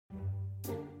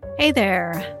Hey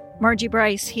there, Margie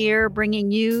Bryce here,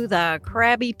 bringing you the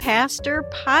Crabby Pastor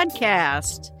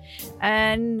podcast.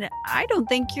 And I don't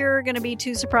think you're going to be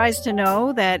too surprised to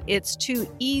know that it's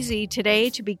too easy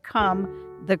today to become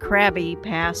the Crabby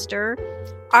Pastor.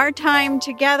 Our time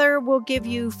together will give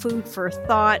you food for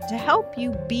thought to help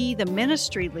you be the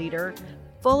ministry leader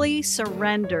fully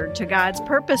surrendered to God's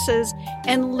purposes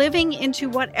and living into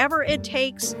whatever it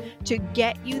takes to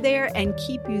get you there and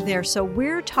keep you there. So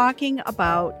we're talking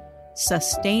about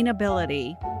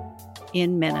sustainability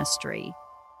in ministry.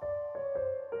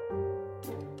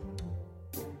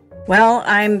 Well,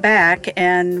 I'm back,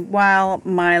 and while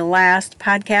my last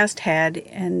podcast had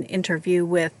an interview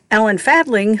with Ellen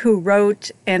Fadling, who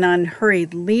wrote An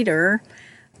Unhurried Leader,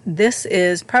 this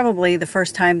is probably the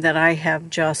first time that I have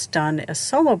just done a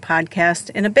solo podcast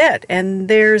in a bit, and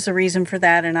there's a reason for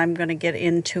that, and I'm going to get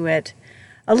into it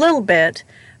a little bit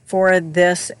for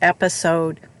this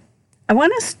episode. I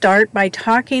want to start by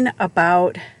talking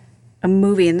about a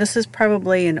movie, and this is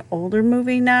probably an older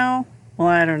movie now. Well,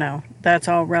 I don't know. That's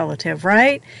all relative,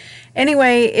 right?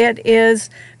 Anyway, it is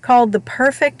called The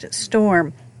Perfect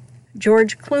Storm.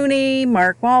 George Clooney,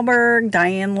 Mark Wahlberg,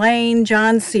 Diane Lane,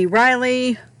 John C.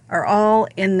 Reilly are all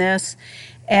in this,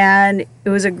 and it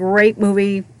was a great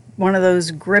movie, one of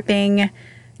those gripping,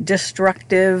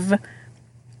 destructive,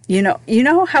 you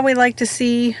know how we like to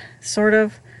see sort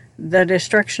of the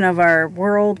destruction of our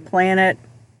world, planet,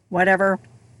 whatever.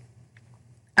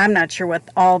 I'm not sure what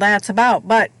all that's about,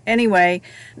 but anyway,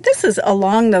 this is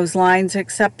along those lines,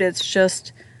 except it's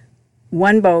just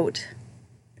one boat,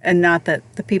 and not that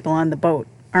the people on the boat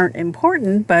aren't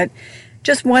important, but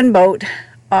just one boat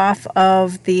off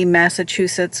of the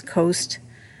Massachusetts coast.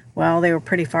 Well, they were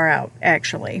pretty far out,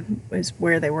 actually, is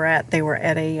where they were at. They were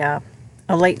at a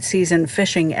late season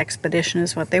fishing expedition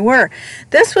is what they were.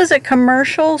 This was a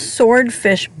commercial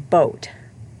swordfish boat.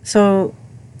 So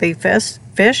they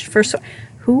fished for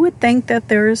who would think that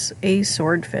there's a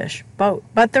swordfish boat?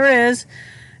 But there is.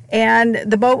 And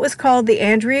the boat was called the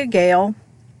Andrea Gail,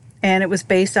 and it was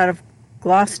based out of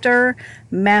Gloucester,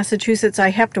 Massachusetts. I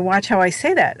have to watch how I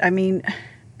say that. I mean,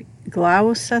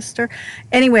 Gloucester.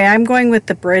 Anyway, I'm going with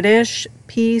the British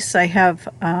piece. I have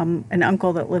an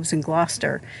uncle that lives in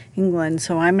Gloucester, England,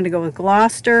 so I'm going to go with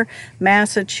Gloucester,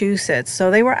 Massachusetts. So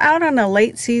they were out on a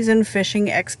late season fishing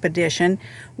expedition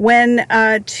when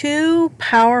two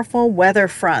powerful weather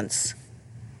fronts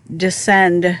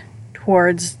descend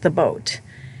towards the boat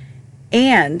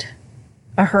and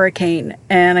a hurricane.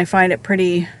 And I find it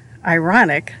pretty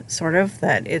ironic, sort of,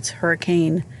 that it's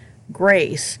Hurricane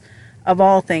Grace of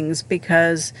all things,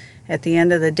 because at the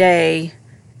end of the day,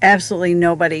 absolutely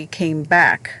nobody came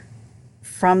back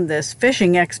from this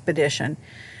fishing expedition.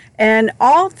 And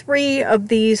all three of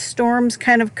these storms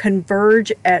kind of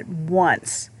converge at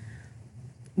once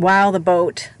while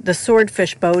the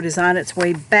swordfish boat, is on its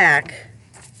way back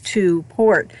to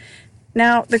port.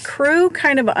 Now, the crew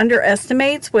kind of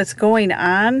underestimates what's going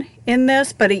on in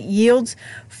this, but it yields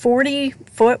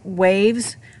 40-foot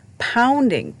waves,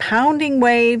 pounding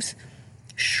waves,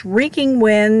 shrieking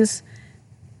winds.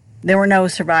 There were no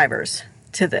survivors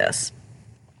to this.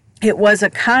 It was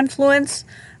a confluence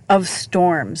of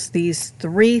storms. These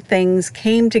three things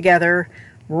came together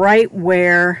right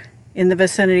where in the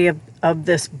vicinity of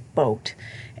this boat.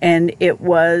 And it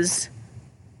was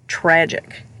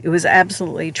tragic. It was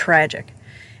absolutely tragic.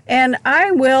 And I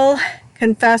will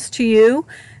confess to you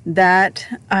that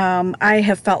I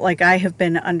have felt like I have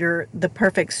been under the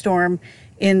perfect storm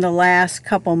in the last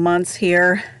couple months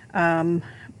here.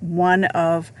 One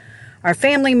of our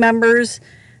family members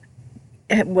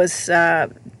was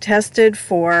tested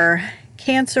for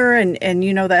cancer, and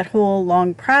you know that whole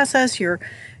long process. You're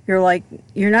like,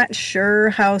 you're not sure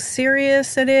how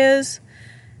serious it is.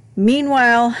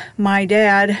 Meanwhile, my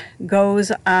dad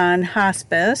goes on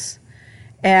hospice,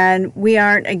 and we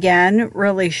aren't, again,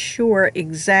 really sure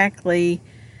exactly.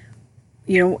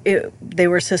 They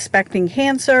were suspecting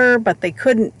cancer, but they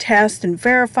couldn't test and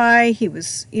verify. He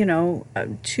was,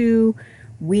 too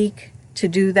weak to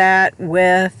do that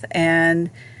with. And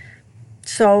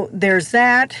so there's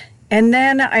that. And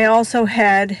then I also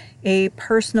had a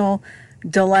personal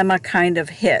dilemma kind of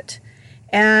hit.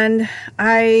 And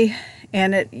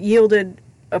it yielded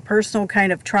a personal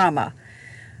kind of trauma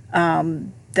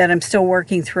that I'm still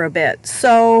working through a bit.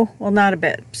 So, well, not a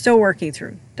bit. Still working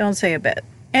through. Don't say a bit.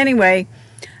 Anyway,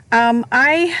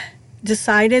 I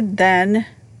decided then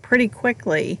pretty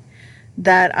quickly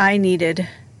that I needed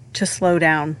to slow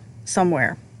down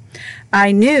somewhere.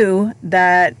 I knew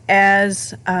that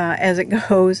as it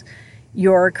goes,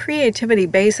 your creativity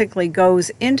basically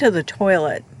goes into the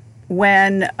toilet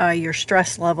when your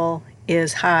stress level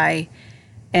is high,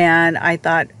 and I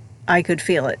thought I could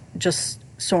feel it just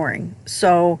soaring.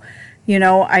 So,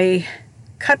 I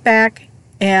cut back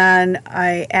and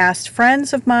I asked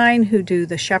friends of mine who do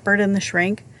the shepherd and the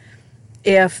shrink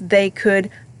if they could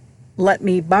let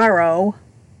me borrow,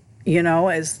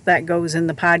 as that goes in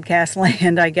the podcast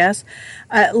land, I guess,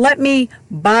 let me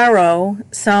borrow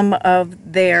some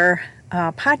of their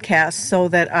podcasts so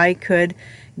that I could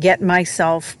get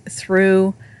myself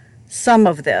through some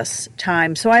of this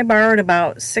time. So I borrowed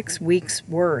about 6 weeks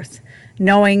worth,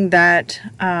 knowing that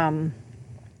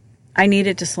I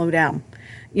needed to slow down.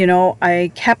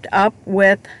 I kept up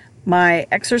with my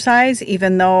exercise,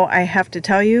 even though I have to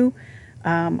tell you,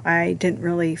 I didn't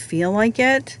really feel like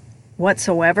it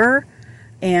whatsoever.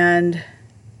 And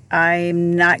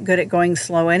I'm not good at going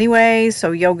slow anyway,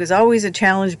 so yoga is always a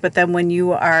challenge. But then when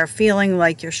you are feeling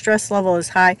like your stress level is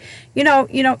high,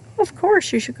 of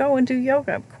course you should go and do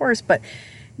yoga, of course. But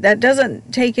that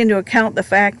doesn't take into account the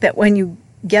fact that when you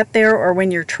get there, or when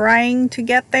you're trying to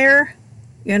get there,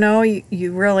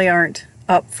 you really aren't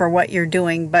up for what you're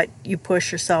doing, but you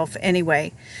push yourself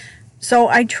anyway. So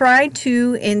I tried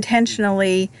to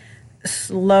intentionally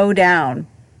slow down.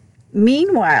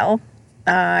 Meanwhile,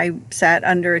 I sat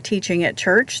under a teaching at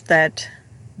church that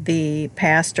the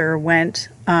pastor went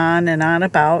on and on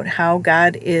about how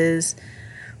God is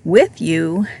with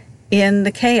you in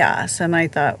the chaos. And I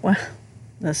thought, well,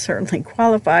 this certainly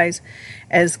qualifies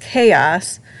as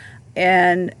chaos.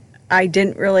 And I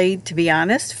didn't really, to be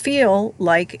honest, feel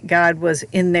like God was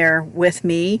in there with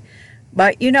me.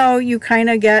 But, you kind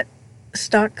of get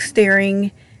stuck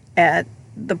staring at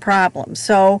the problem.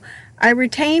 So I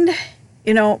retained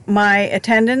my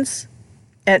attendance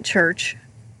at church,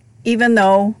 even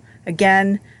though,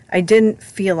 again, I didn't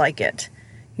feel like it.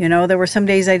 There were some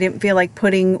days I didn't feel like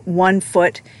putting one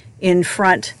foot in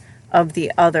front of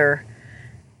the other.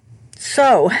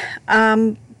 So,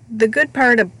 the good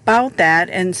part about that,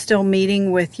 and still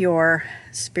meeting with your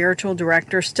spiritual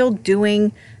director, still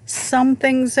doing some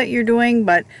things that you're doing,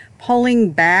 but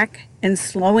pulling back and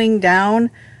slowing down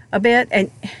a bit.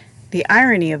 And the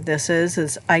irony of this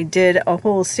is I did a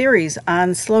whole series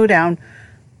on slowdown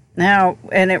now,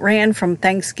 and it ran from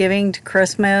Thanksgiving to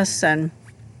Christmas, and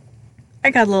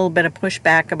I got a little bit of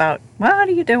pushback about, what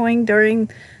are you doing during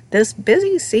this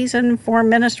busy season for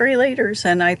ministry leaders?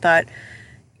 And I thought,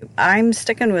 I'm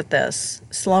sticking with this.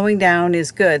 Slowing down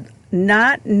is good.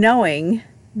 Not knowing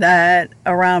that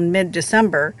around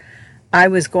mid-December, I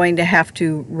was going to have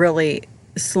to really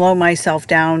slow myself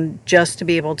down just to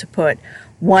be able to put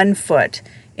one foot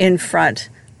in front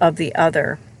of the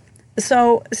other.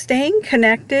 So staying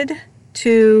connected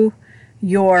to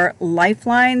your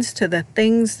lifelines, to the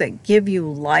things that give you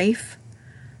life,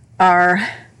 are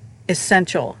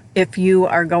essential if you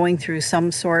are going through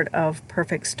some sort of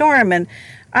perfect storm. And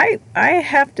I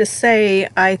have to say,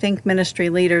 I think ministry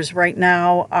leaders right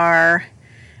now are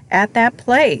at that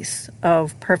place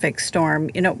of perfect storm.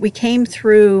 We came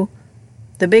through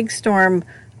the big storm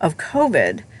of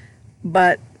COVID,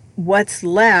 but what's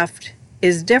left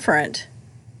is different.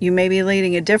 You may be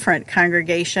leading a different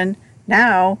congregation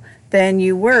now than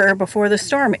you were before the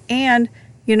storm. And,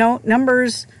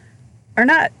 numbers are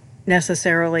not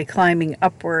necessarily climbing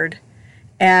upward.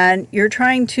 And you're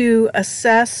trying to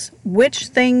assess which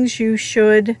things you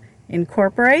should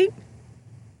incorporate,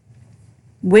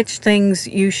 which things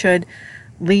you should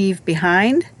leave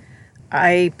behind.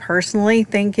 I personally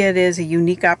think it is a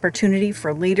unique opportunity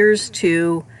for leaders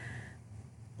to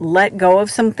let go of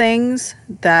some things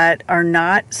that are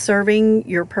not serving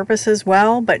your purposes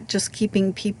well, but just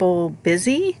keeping people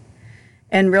busy,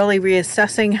 and really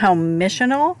reassessing how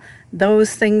missional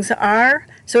those things are.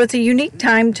 So it's a unique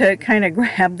time to kind of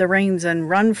grab the reins and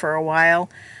run for a while.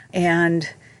 And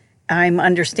I'm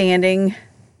understanding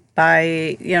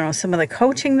by, some of the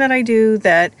coaching that I do,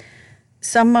 that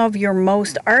some of your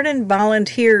most ardent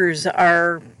volunteers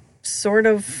are sort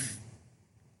of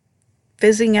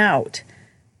fizzing out,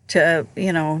 to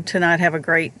not have a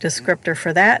great descriptor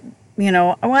for that.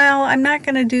 Well, I'm not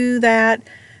going to do that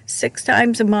 6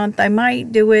 times a month. I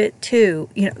might do it 2,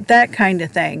 that kind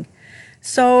of thing.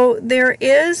 So there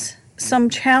is some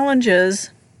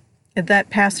challenges that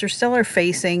pastors still are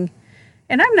facing.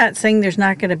 And I'm not saying there's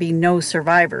not going to be no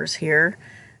survivors here.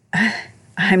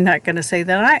 I'm not going to say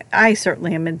that. I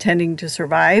certainly am intending to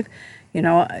survive.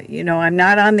 I'm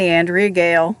not on the Andrea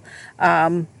Gale.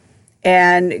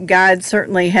 And God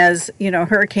certainly has,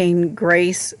 Hurricane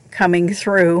Grace coming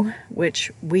through,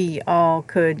 which we all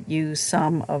could use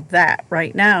some of that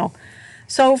right now.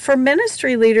 So for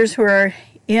ministry leaders who are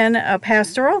in a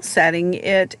pastoral setting,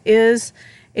 it is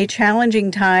a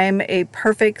challenging time, a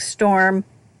perfect storm.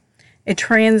 a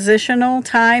transitional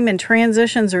time, and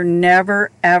transitions are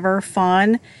never, ever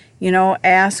fun.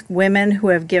 Ask women who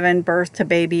have given birth to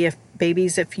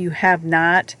babies if you have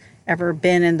not ever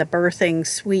been in the birthing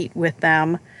suite with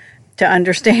them to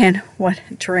understand what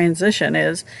transition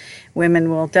is. Women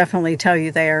will definitely tell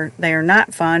you they are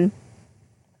not fun.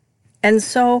 And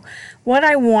so what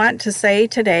I want to say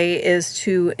today is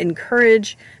to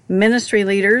encourage ministry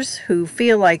leaders who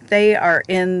feel like they are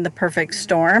in the perfect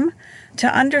storm to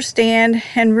understand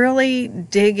and really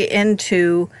dig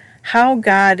into how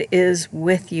God is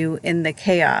with you in the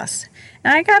chaos.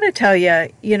 And I got to tell you,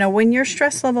 when your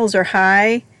stress levels are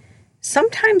high,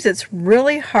 sometimes it's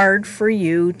really hard for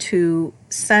you to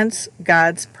sense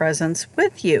God's presence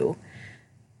with you.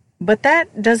 But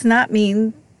that does not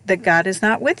mean that God is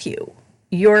not with you.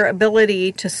 Your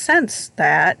ability to sense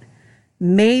that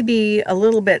may be a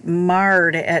little bit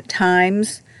marred at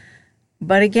times.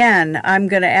 But again, I'm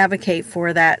going to advocate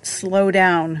for that slow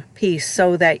down piece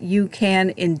so that you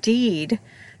can indeed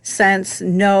sense,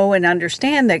 know, and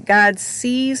understand that God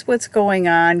sees what's going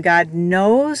on. God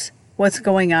knows what's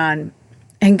going on.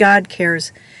 And God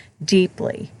cares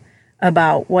deeply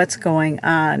about what's going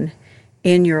on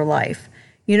in your life.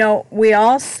 We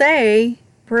all say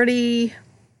pretty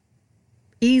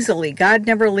easily, God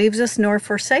never leaves us nor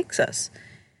forsakes us.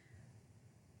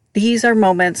 These are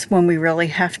moments when we really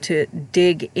have to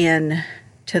dig in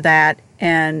to that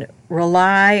and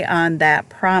rely on that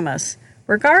promise,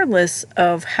 regardless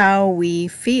of how we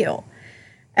feel.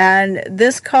 And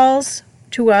this calls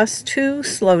to us to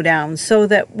slow down so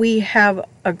that we have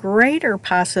a greater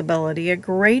possibility, a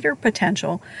greater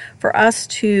potential for us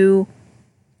to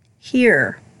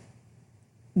hear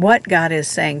what God is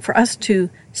saying, for us to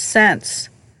sense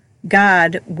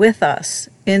God with us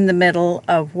in the middle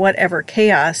of whatever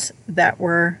chaos that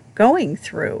we're going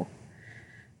through.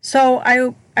 So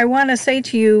I want to say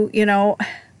to you,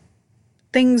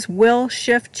 things will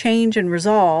shift, change, and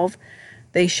resolve.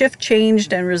 They shift,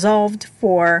 changed, and resolved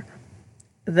for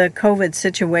the COVID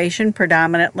situation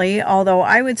predominantly, although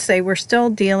I would say we're still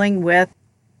dealing with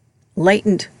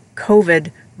latent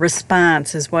COVID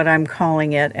response is what I'm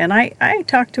calling it. And I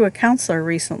talked to a counselor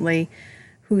recently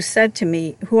who said to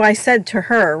me, who I said to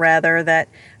her rather, that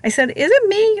I said, is it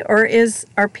me or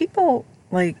are people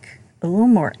like a little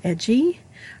more edgy?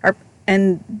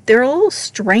 And they're a little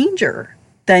stranger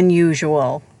than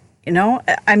usual.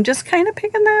 I'm just kind of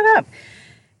picking that up.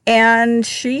 And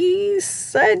she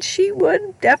said she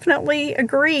would definitely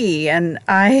agree. And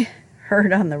I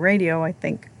heard on the radio, I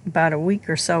think about a week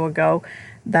or so ago,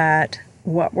 that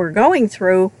what we're going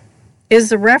through is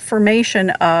the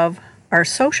reformation of our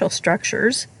social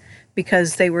structures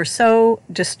because they were so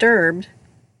disturbed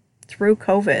through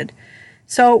COVID.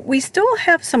 So we still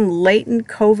have some latent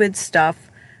COVID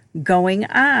stuff going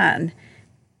on.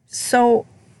 So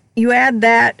you add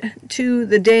that to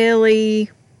the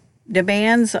daily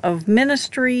demands of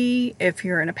ministry. If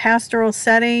you're in a pastoral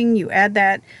setting, you add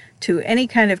that to any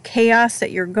kind of chaos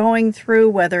that you're going through,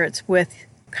 whether it's with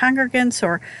congregants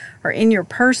or in your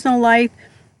personal life.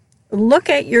 Look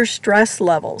at your stress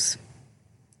levels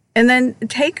and then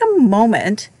take a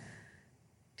moment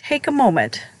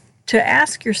to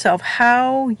ask yourself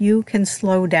how you can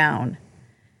slow down.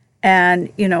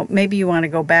 And, maybe you want to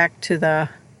go back to the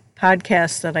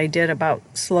podcast that I did about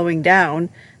slowing down.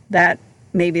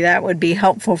 Maybe that would be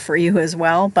helpful for you as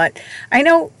well. But I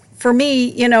know for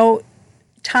me,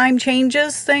 time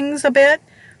changes things a bit.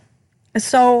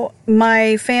 So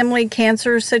my family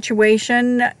cancer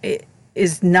situation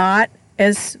is not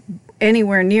as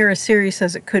anywhere near as serious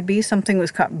as it could be. Something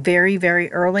was caught very,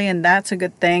 very early, and that's a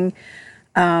good thing.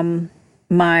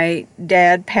 My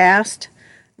dad passed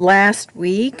last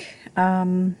week,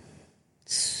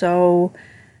 so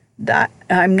that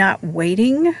I'm not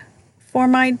waiting for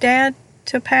my dad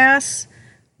to pass,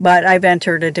 but I've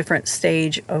entered a different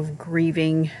stage of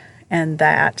grieving and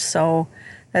that. So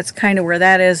that's kind of where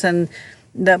that is. And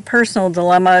the personal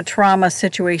dilemma, trauma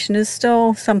situation is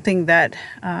still something that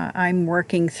I'm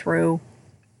working through.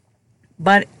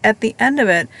 But at the end of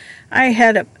it, I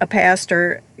had a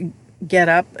pastor get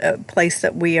up, a place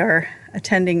that we are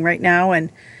attending right now,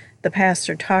 and the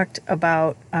pastor talked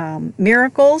about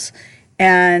miracles.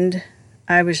 And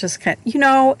I was just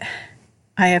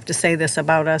I have to say this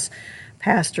about us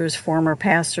pastors, former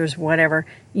pastors, whatever.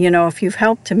 If you've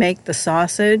helped to make the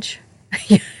sausage,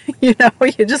 you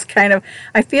just kind of,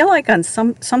 I feel like on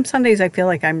some Sundays I feel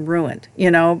like I'm ruined,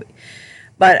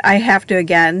 but I have to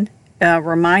again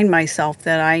remind myself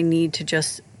that I need to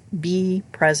just be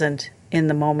present in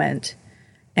the moment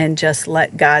and just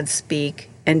let God speak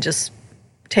and just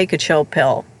take a chill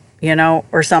pill,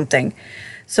 or something.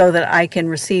 so that I can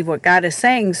receive what God is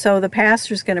saying. So the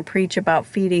pastor's going to preach about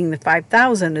feeding the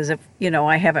 5,000 as if,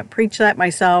 I haven't preached that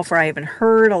myself, or I haven't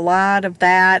heard a lot of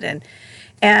that.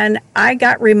 And I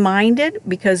got reminded,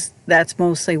 because that's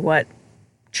mostly what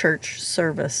church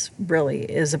service really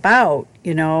is about,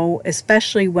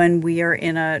 especially when we are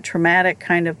in a traumatic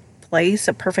kind of place,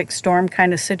 a perfect storm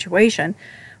kind of situation.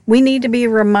 We need to be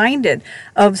reminded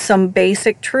of some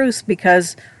basic truths,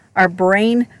 because our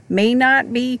brain may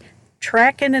not be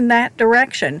tracking in that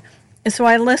direction. And so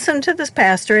I listened to this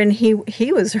pastor, and he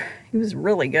was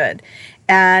really good.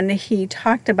 And he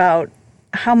talked about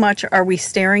how much are we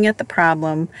staring at the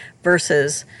problem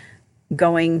versus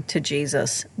going to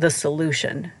Jesus, the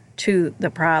solution to the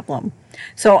problem.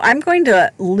 So I'm going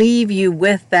to leave you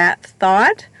with that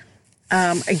thought.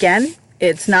 Again,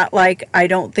 it's not like I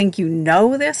don't think you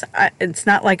know this. It's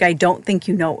not like I don't think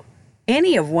you know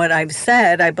any of what I've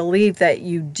said. I believe that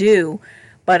you do.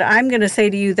 But I'm going to say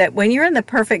to you that when you're in the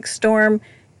perfect storm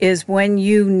is when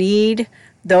you need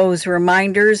those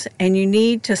reminders, and you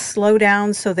need to slow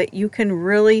down so that you can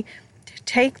really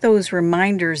take those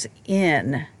reminders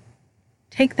in.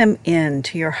 Take them in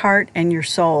to your heart and your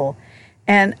soul.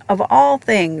 And of all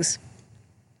things,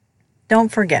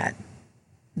 don't forget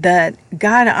that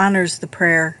God honors the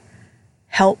prayer,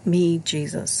 "Help me,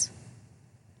 Jesus."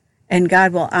 And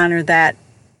God will honor that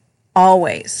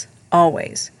always,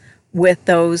 always, with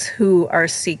those who are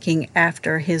seeking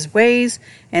after His ways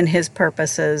and His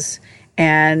purposes,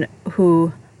 and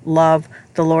who love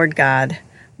the Lord God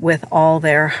with all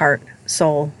their heart,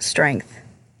 soul, strength,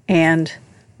 and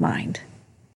mind.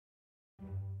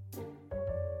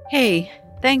 Hey,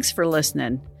 thanks for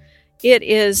listening. It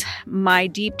is my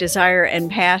deep desire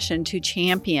and passion to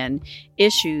champion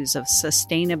issues of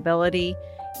sustainability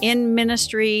in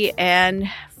ministry and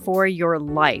for your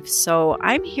life. So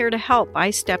I'm here to help.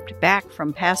 I stepped back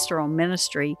from pastoral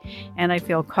ministry, and I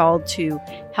feel called to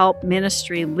help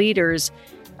ministry leaders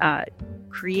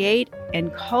create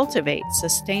and cultivate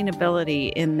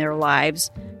sustainability in their lives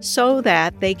so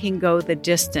that they can go the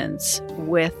distance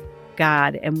with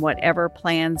God and whatever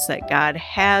plans that God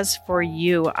has for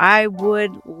you. I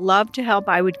would love to help.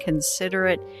 I would consider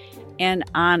it an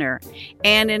honor.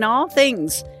 And in all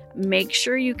things, make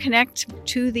sure you connect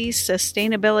to these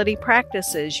sustainability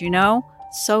practices,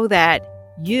 so that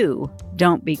you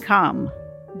don't become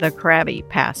the crabby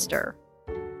pastor.